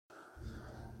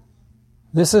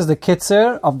This is the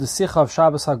Kitzer of the Sikha of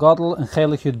Shabbos HaGadol in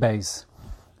Chelik Yud Beis.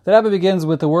 The Rebbe begins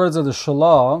with the words of the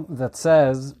Shalah that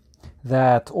says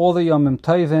that all the Yomim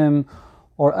Tovim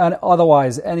or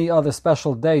otherwise any other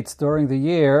special dates during the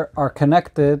year are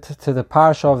connected to the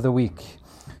Parsha of the week.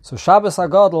 So Shabbos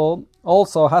HaGadol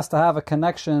also has to have a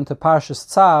connection to Parshas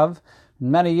Tzav. In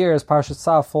many years, Parshas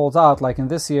Tzav falls out, like in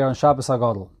this year on Shabbos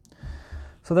HaGadol.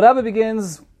 So the Rebbe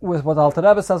begins with what the Alter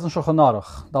Rebbe says in Shulchan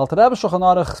Aruch. The Alter Rebbe Shulchan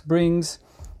Aruch brings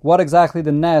what exactly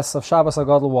the Nes of Shabbos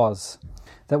HaGadol was.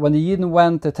 That when the Yidden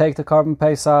went to take the Korban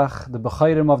Pesach, the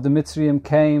Bechayrim of the Mitzrayim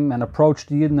came and approached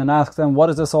the Yidden and asked them,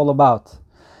 what is this all about?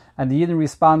 And the Yidden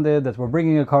responded that we're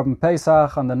bringing a Korban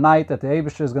Pesach on the night that the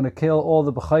Eibusher is going to kill all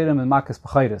the Bechayrim in Makkos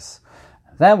Bechayris.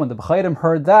 Then when the Bechayrim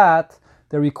heard that,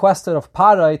 they requested of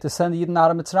Parai to send the Yidden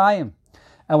out of Mitzrayim.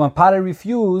 And when Parai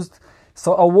refused,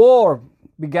 so a war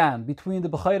began between the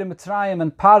Bechayrim Mitzrayim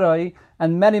and Parai,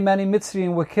 and many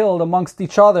Mitzrayim were killed amongst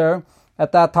each other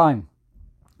at that time.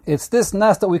 It's this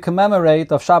Nes that we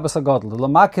commemorate of Shabbos HaGadol, the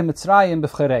Lamakim Mitzrayim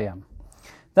B'Vchereim.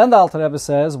 Then the Alter Rebbe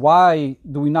says, why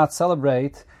do we not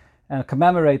celebrate and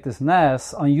commemorate this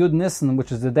Nes on Yud Nisan,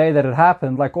 which is the day that it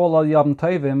happened, like all other Yom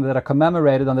Tovim that are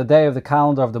commemorated on the day of the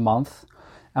calendar of the month,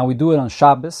 and we do it on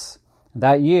Shabbos.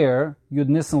 That year, Yud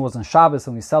Nisan was on Shabbos,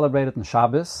 and we celebrate it on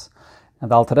Shabbos. And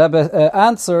the Alter Rebbe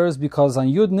answers, because on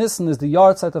Yud Nisan is the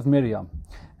yahrzeit of Miriam.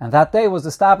 And that day was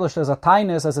established as a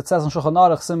tainus, as it says in Shulchan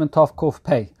Aruch, Siman Tov Kuf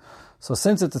Pei. So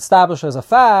since it's established as a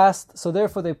fast, so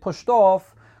therefore they pushed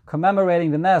off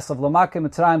commemorating the Nes of Lamakim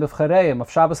Mitzrayim B'Vchereim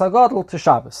of Shabbos HaGadol to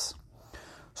Shabbos.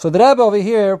 So the Rebbe over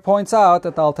here points out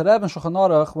that the Alter Rebbe in Shulchan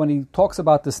Aruch, when he talks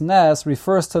about this Nes,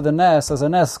 refers to the Nes as a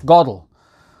Nes Gadol.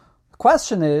 The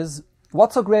question is,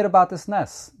 what's so great about this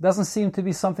Nes? Doesn't seem to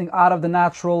be something out of the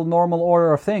natural, normal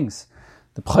order of things.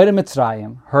 The Bechayrim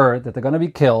Mitzrayim heard that they're going to be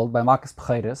killed by Makkos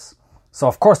Bechayris. So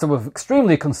of course they were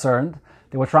extremely concerned.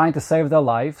 They were trying to save their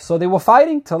life. So they were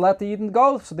fighting to let the Yidden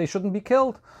go, so they shouldn't be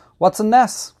killed. What's a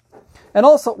Nes? And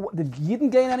also, did Yidden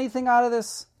gain anything out of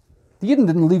this? The Yidden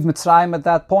didn't leave Mitzrayim at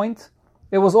that point.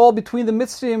 It was all between the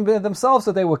Mitzrayim themselves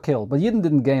that they were killed. But Yidden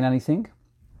didn't gain anything.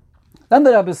 Then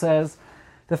the Rebbe says,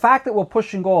 the fact that we're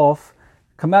pushing off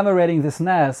commemorating this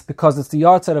Nes because it's the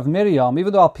yahrzeit of Miriam,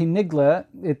 even though Al Pi Nigle,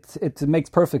 it makes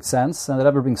perfect sense, and the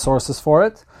Rebbe brings sources for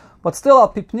it, but still Al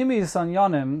Pi Pnimis on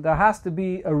Yonim, there has to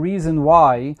be a reason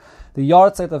why the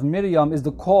yahrzeit of Miriam is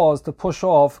the cause to push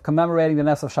off commemorating the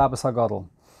Nes of Shabbos HaGadol.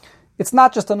 It's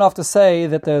not just enough to say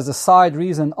that there's a side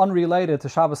reason unrelated to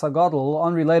Shabbos HaGadol,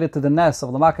 unrelated to the Nes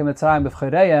of Lamakim Mitzrayim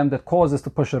B'Vchereim that causes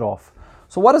to push it off.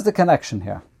 So what is the connection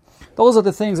here? Those are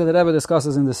the things that the Rebbe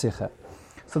discusses in the Sikha.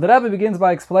 So the Rebbe begins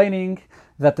by explaining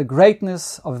that the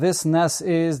greatness of this Nes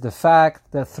is the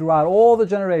fact that throughout all the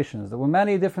generations, there were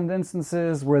many different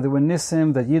instances where there were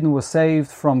Nisim, that Yidden was saved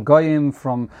from Goyim,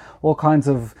 from all kinds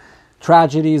of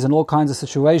tragedies and all kinds of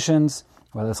situations,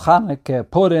 whether it's Chanukah,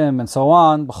 Purim, and so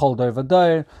on, B'chol Dor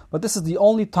V'Dor. But this is the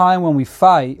only time when we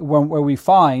where we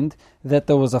find that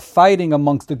there was a fighting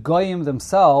amongst the Goyim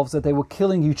themselves, that they were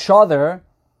killing each other,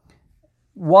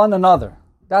 one another.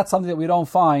 That's something that we don't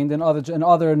find in other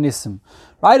Nisim.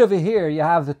 Right over here, you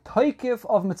have the Toikif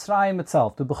of Mitzrayim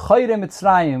itself, the Bechayrim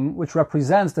Mitzrayim, which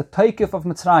represents the Toikif of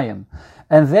Mitzrayim.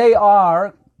 And they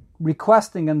are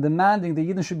requesting and demanding the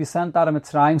Yidden should be sent out of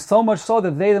Mitzrayim, so much so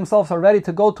that they themselves are ready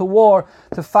to go to war,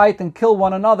 to fight and kill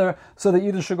one another, so that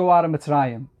Yidden should go out of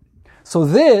Mitzrayim. So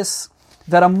this,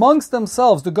 that amongst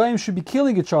themselves, the Goyim should be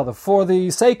killing each other for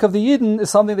the sake of the Yidden, is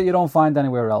something that you don't find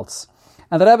anywhere else.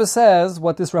 And the Rebbe says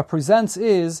what this represents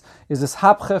is this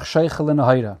hapchech sheichel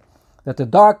l'nahira, that the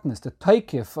darkness, the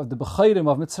taikif of the Bechayrim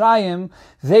of Mitzrayim,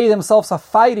 they themselves are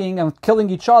fighting and killing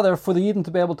each other for the Yidden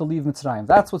to be able to leave Mitzrayim.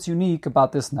 That's what's unique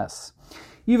about this Nes.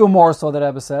 Even more so, the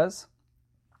Rebbe says,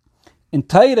 in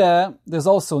Torah, there's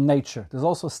also nature. There's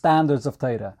also standards of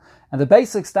Torah. And the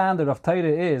basic standard of Torah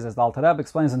is, as the Alter Rebbe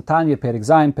explains in Tanya, Perik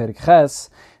Zayin, Perik Ches,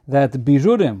 that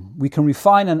birurim, we can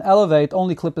refine and elevate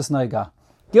only Klippus Noiga.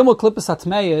 Gimel Klippus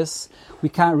Hatmeis, we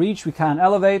can't reach, we can't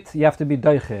elevate, you have to be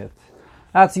doichet.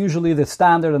 That's usually the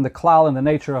standard and the klal and the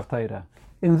nature of Torah.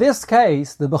 In this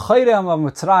case, the Bechayrim of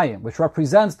Mitzrayim, which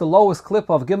represents the lowest clip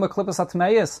of Gimel Klippus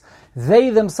Hatmeis, they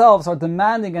themselves are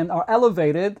demanding and are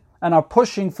elevated and are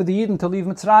pushing for the Yidden to leave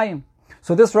Mitzrayim.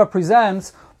 So this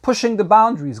represents pushing the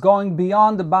boundaries, going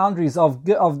beyond the boundaries of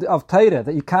Torah,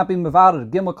 that you can't be mevared,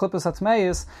 Gimel Klippus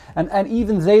Hatmeis, and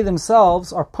even they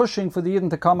themselves are pushing for the Yidden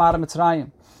to come out of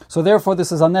Mitzrayim. So therefore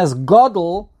this is a Nes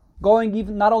Gadol, going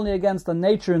even not only against the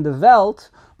nature and the Welt,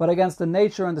 but against the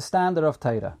nature and the standard of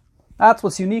Torah. That's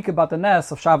what's unique about the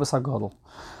Nes of Shabbos HaGadol.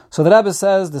 So the Rebbe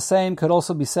says the same could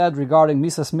also be said regarding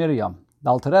Misas Miriam. The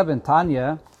Alter Rebbe in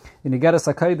Tanya in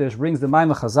Igeres HaKodesh brings the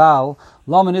Maimon Chazal,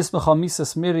 Lama nismecha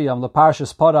misas Miriam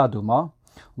leparshas para aduma,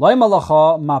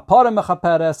 loimalacha ma para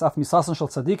mechaperes af misasan shel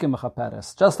tzadikim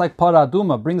mechaperes. Just like para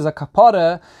aduma brings a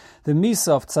kapara, the misa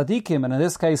of tzadikim, and in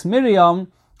this case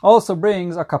Miriam, also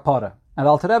brings a kapara. And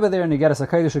Alter Rebbe there in Igeres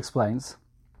HaKodesh explains,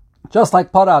 just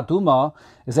like para aduma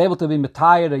is able to be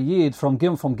metayed a yid from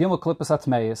gimel klippus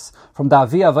atmeis, from the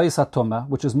avia veis atuma,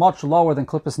 which is much lower than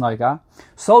klippus noiga,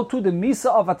 so too the misa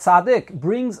of a tzaddik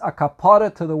brings a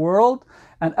kapara to the world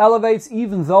and elevates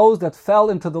even those that fell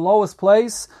into the lowest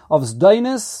place of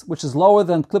zdainis, which is lower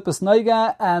than klippus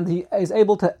noiga, and he is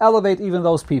able to elevate even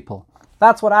those people.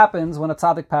 That's what happens when a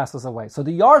tzaddik passes away. So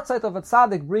the yahrzeit of a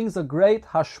tzaddik brings a great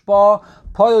hashpah,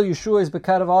 poil Yeshua is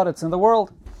bekarev aretz in the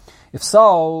world. If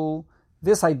so,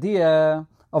 this idea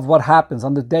of what happens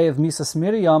on the day of Misas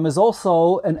Miriam is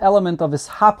also an element of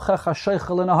Ishapcha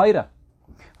Chasheichel in Ahira.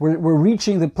 We're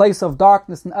reaching the place of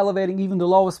darkness and elevating even the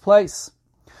lowest place.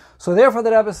 So therefore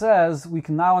the Rebbe says we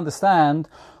can now understand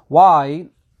why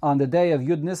on the day of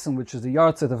Yud Nisan, which is the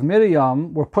yahrzeit of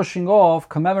Miriam, we're pushing off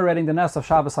commemorating the Ness of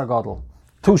Shabbos HaGadol.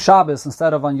 2 Shabbos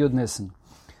instead of on Yud Nisan.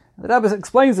 The Rebbe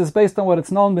explains this based on what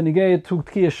it's known Benigay to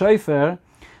Tkiyah Shofar,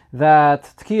 that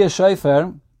Tkiyah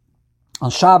Shofar, on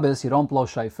Shabbos, you don't blow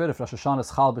Shofar, if Rosh Hashanah is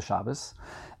Chal b'Shabbos.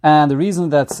 And the reason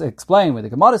that's explained, with the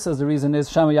Gemara says the reason is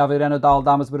Shema Yavirenu Dal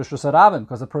Damas b'Rosh Hashanah,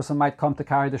 because the person might come to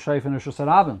carry the Shofar in Rosh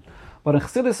Hashanah. But in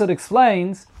Chassidus it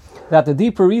explains that the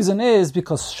deeper reason is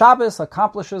because Shabbos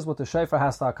accomplishes what the Shofar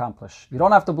has to accomplish. You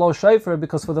don't have to blow Shofar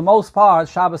because for the most part,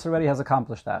 Shabbos already has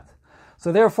accomplished that.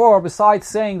 So therefore, besides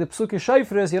saying the Psukei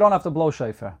Shofar is, you don't have to blow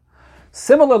Shofar.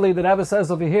 Similarly, the Rebbe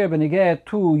says over here, Benigeh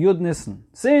to Yud Nisan,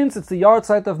 since it's the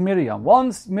yahrzeit of Miriam,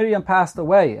 once Miriam passed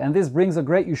away, and this brings a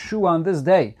great Yeshua on this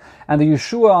day, and the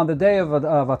Yeshua on the day of a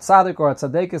tzaddik or a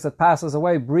tzaddikis that passes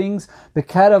away brings the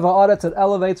kerev ha'aretz that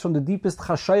elevates from the deepest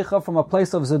chasheicha, from a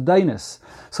place of zedainis.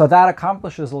 So that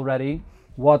accomplishes already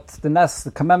what the Ness,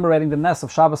 commemorating the Ness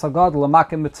of Shabbos HaGadol,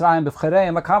 Lamakim Mitzrayim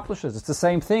B'Vchereim, accomplishes. It's the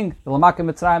same thing. The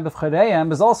Lamakim Mitzrayim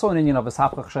B'Vchereim is also an inyan of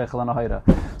Ishapcha Chasheichel and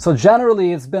Ahira. So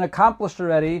generally, it's been accomplished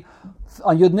already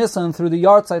on Yud Nisan through the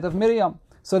yahrzeit of Miriam.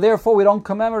 So therefore, we don't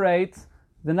commemorate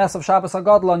the Ness of Shabbos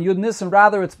HaGadol on Yud Nisan.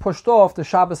 Rather, it's pushed off to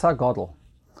Shabbos HaGadol.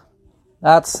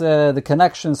 That's the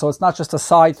connection. So it's not just a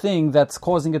side thing that's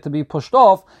causing it to be pushed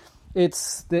off.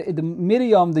 It's the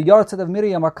Miriam, the yahrzeit of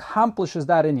Miriam accomplishes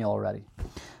that inyan already.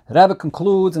 Rebbe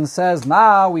concludes and says,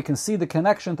 now we can see the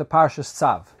connection to Parshas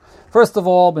Tzav. First of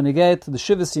all, Benigeh to the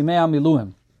Shivas Yimei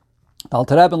HaMiluim. The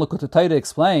Alter Rebbe in Likutei Torah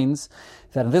explains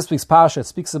that in this week's Parsha it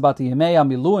speaks about the Yimei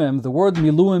HaMiluim. The word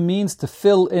Miluim means to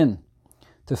fill in.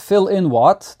 To fill in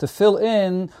what? To fill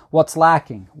in what's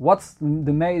lacking. What's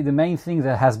the main thing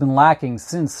that has been lacking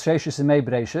since Sheshis Yimei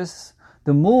Bereishis?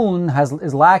 The moon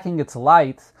is lacking its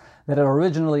light that it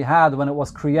originally had when it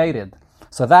was created.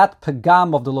 So that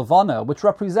pegam of the Levana, which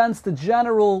represents the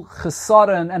general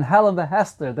chesaron and helen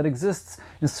v'hester that exists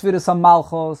in Sfiras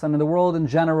HaMalchos and in the world in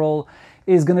general,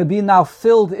 is going to be now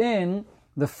filled in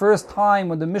the first time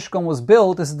when the Mishkan was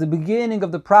built. This is the beginning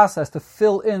of the process to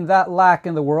fill in that lack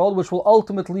in the world, which will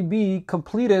ultimately be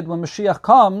completed when Mashiach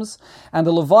comes, and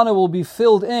the Levana will be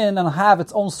filled in and have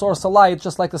its own source of light,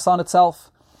 just like the sun itself.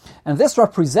 And this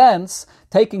represents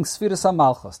taking Sfiras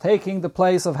HaMalchos, taking the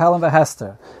place of Helen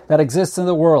v'Hester that exists in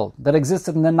the world, that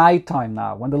existed in the nighttime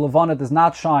now, when the Levana does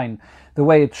not shine the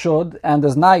way it should, and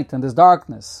there's night and there's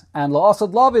darkness. And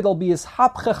La'asad Lavid will be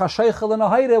Ishapcha Chasheichel and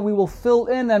Ahira, we will fill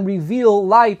in and reveal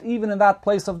light even in that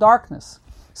place of darkness.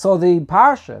 So the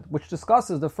Parsha, which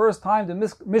discusses the first time the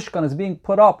Mishkan is being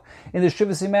put up in the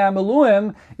Shivas Yimei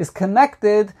HaMiluim, is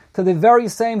connected to the very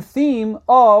same theme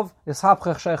of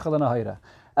Ishapcha Chasheichel and Ahira.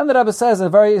 And the Rebbe says a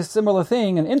very similar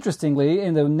thing, and interestingly,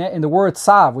 in the word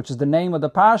Tzav, which is the name of the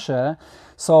Parsha,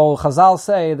 so Chazal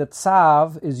say that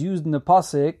Tzav is used in the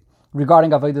Pasuk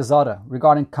regarding Avodah Zarah,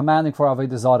 regarding commanding for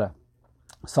Avodah Zarah.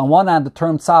 So on one hand, the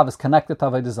term Tzav is connected to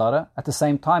Avodah Zarah. At the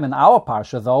same time, in our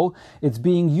Parsha, though, it's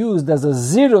being used as a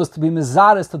zirus to be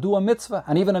mizaris, to do a mitzvah,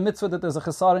 and even a mitzvah that there's a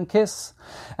chesar and kiss.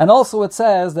 And also it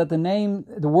says that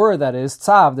the word that is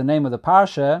Tzav, the name of the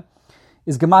Parsha,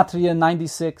 is Gematria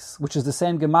 96, which is the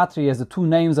same Gematria as the two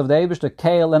names of the Eibishter,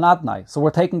 Kael and Adnai. So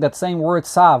we're taking that same word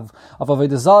Tzav of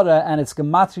Avodah Zarah, and it's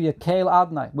Gematria Kael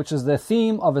Adnai, which is the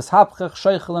theme of Ishapchech,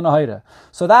 Sheichel, and Ahira.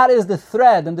 So that is the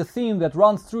thread and the theme that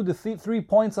runs through the 3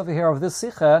 points over here of this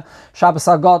Sikha, Shabbos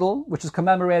HaGadol, which is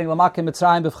commemorating Lamakim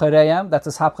Mitzrayim B'Vchereim, that's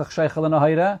Ishapchech, Sheichel, and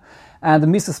Ahira. and the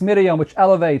Mises Miriam, which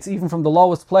elevates even from the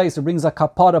lowest place, it brings a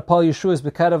kapara pal Yeshuas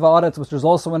b'kerev haaretz, which is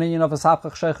also an inyan of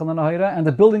Hashapchach Sheichel L'Nahira, and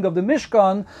the building of the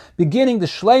Mishkan, beginning the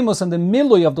shleimus and the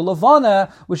milui of the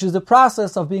Levana, which is the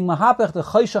process of being mahapech the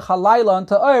Choshech halayla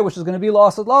unto Or, which is going to be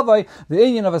lost at Lavai, the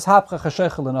inyan of Hashapchach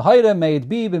Sheichel L'Nahira. May it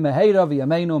be b'meheira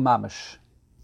v'yameinu mamish.